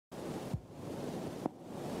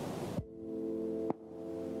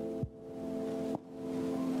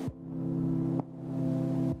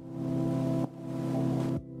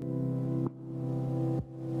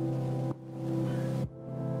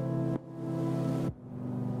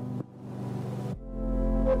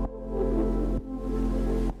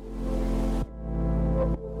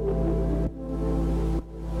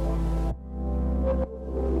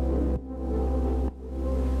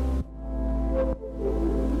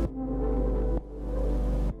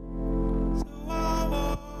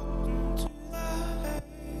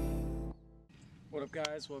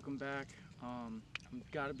guys, welcome back.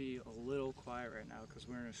 I've got to be a little quiet right now because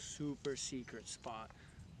we're in a super secret spot.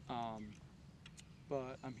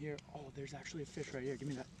 But I'm here. Oh, there's actually a fish right here. Give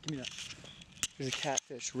me that. Give me that. There's a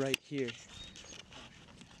catfish right here.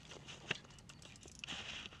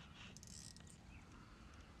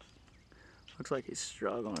 Looks like he's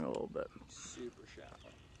struggling a little bit. Super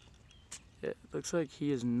shallow. It looks like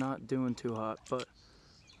he is not doing too hot, but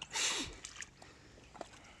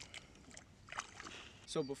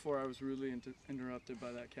so before I was rudely interrupted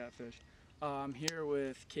by that catfish. I'm here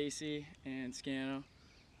with Casey and Scano,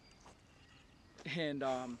 and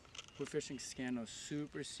we're fishing Scano's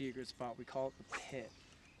super secret spot. We call it the Pit.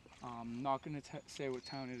 I'm not going to say what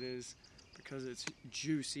town it is because it's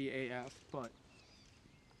juicy AF, but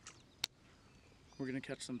we're going to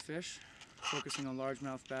catch some fish, focusing on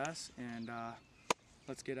largemouth bass, and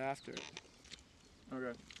let's get after it.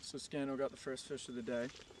 Okay, so Scano got the first fish of the day.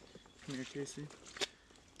 Come here, Casey.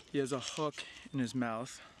 He has a hook in his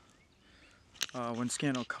mouth. When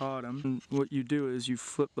Scano caught him, what you do is you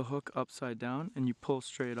flip the hook upside down and you pull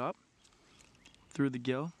straight up through the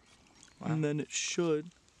gill. Wow. And then it should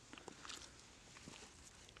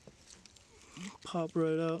pop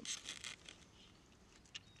right out.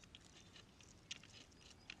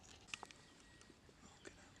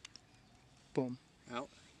 Boom. Out?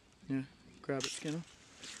 Yeah, grab it, Scano.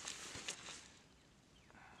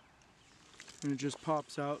 And it just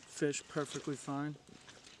pops out, fish perfectly fine.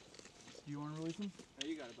 You want to release him? Oh,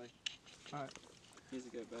 you got it, buddy. Alright. He's a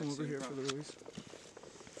good buddy. Come over here for the release.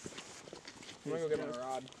 I'm gonna go get my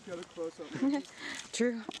rod. Got a close up.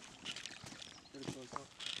 True. Get a close up.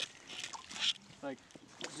 Like,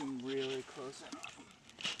 zoom really close in.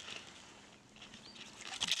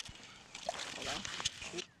 Hold on.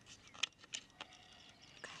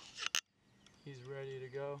 He's ready to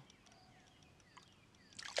go.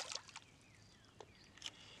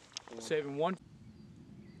 Cool. Saving one.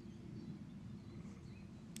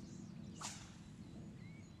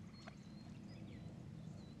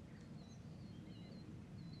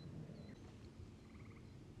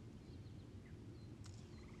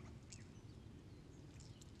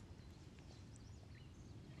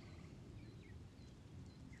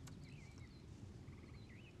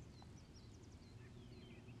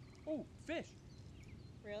 Oh, fish!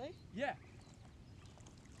 Really? Yeah.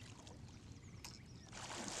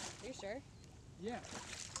 Are you sure? Yeah.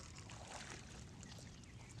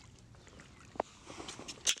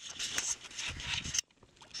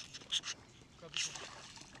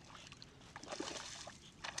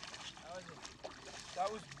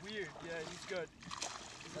 That was weird. Yeah, he's good.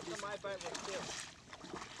 That's what my bite was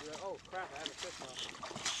too. Like, oh crap, I have a fish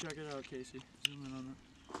now. Check it out, Casey. Zoom in on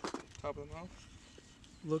that. Top of the mouth.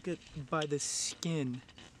 Look at by the skin.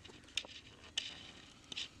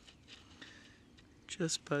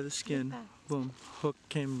 Just by the skin. Boom. Hook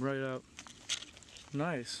came right out.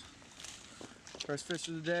 Nice. First fish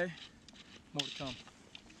of the day. More to come.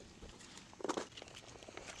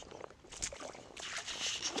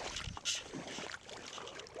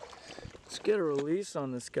 Let's get a release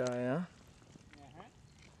on this guy, huh?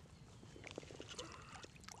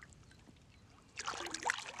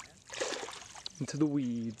 Into the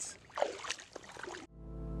weeds.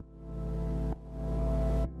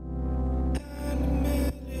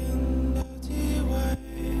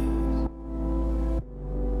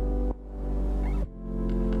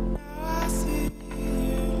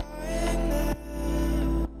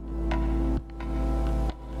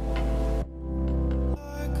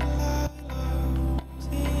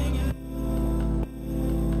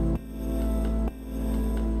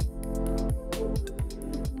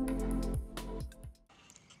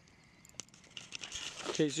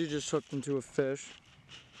 Casey just hooked into a fish.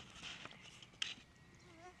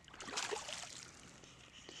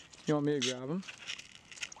 You want me to grab him?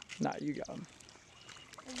 Nah, you got him.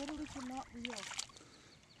 I literally cannot reel.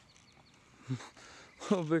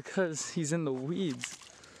 Well, because he's in the weeds.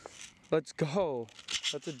 Let's go.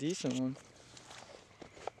 That's a decent one.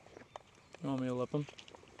 You want me to lip him?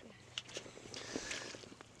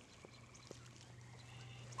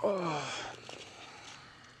 Oh,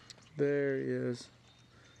 there he is.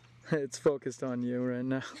 It's focused on you right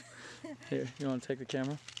now. Here, you want to take the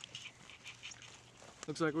camera?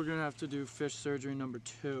 Looks like we're gonna have to do fish surgery number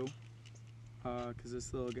 2, because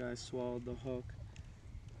this little guy swallowed the hook.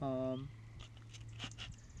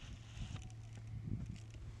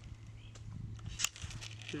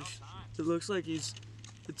 It looks like it's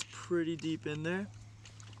pretty deep in there.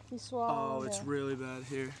 He swallowed. Oh, it's really bad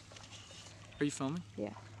here. Are you filming?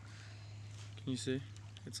 Yeah. Can you see?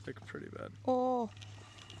 It's like pretty bad. Oh.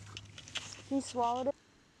 He swallowed it.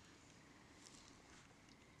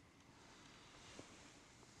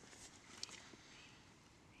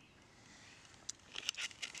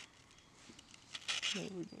 There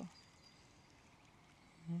we go.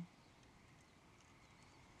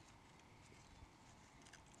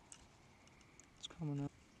 It's coming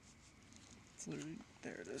up. It's literally,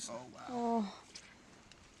 there it is. Oh, wow. Oh.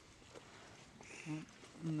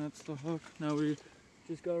 And that's the hook. Now we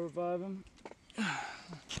just gotta revive him.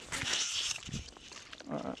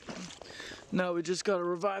 Alright. Now we just gotta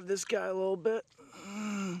revive this guy a little bit.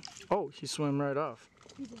 Oh, he swam right off.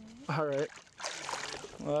 Alright.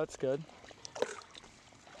 Well, that's good.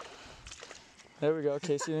 There we go.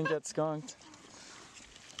 Casey didn't get skunked.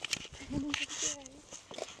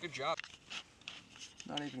 Good job.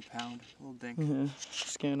 Not even a pound. A little dink. Yeah.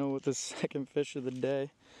 Scano with the second fish of the day.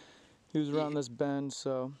 He was around this bend,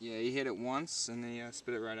 so. Yeah, he hit it once and then he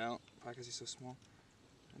spit it right out. Probably because he's so small.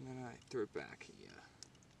 And then I threw it back.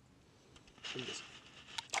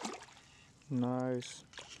 Nice.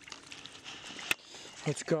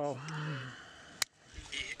 Let's go.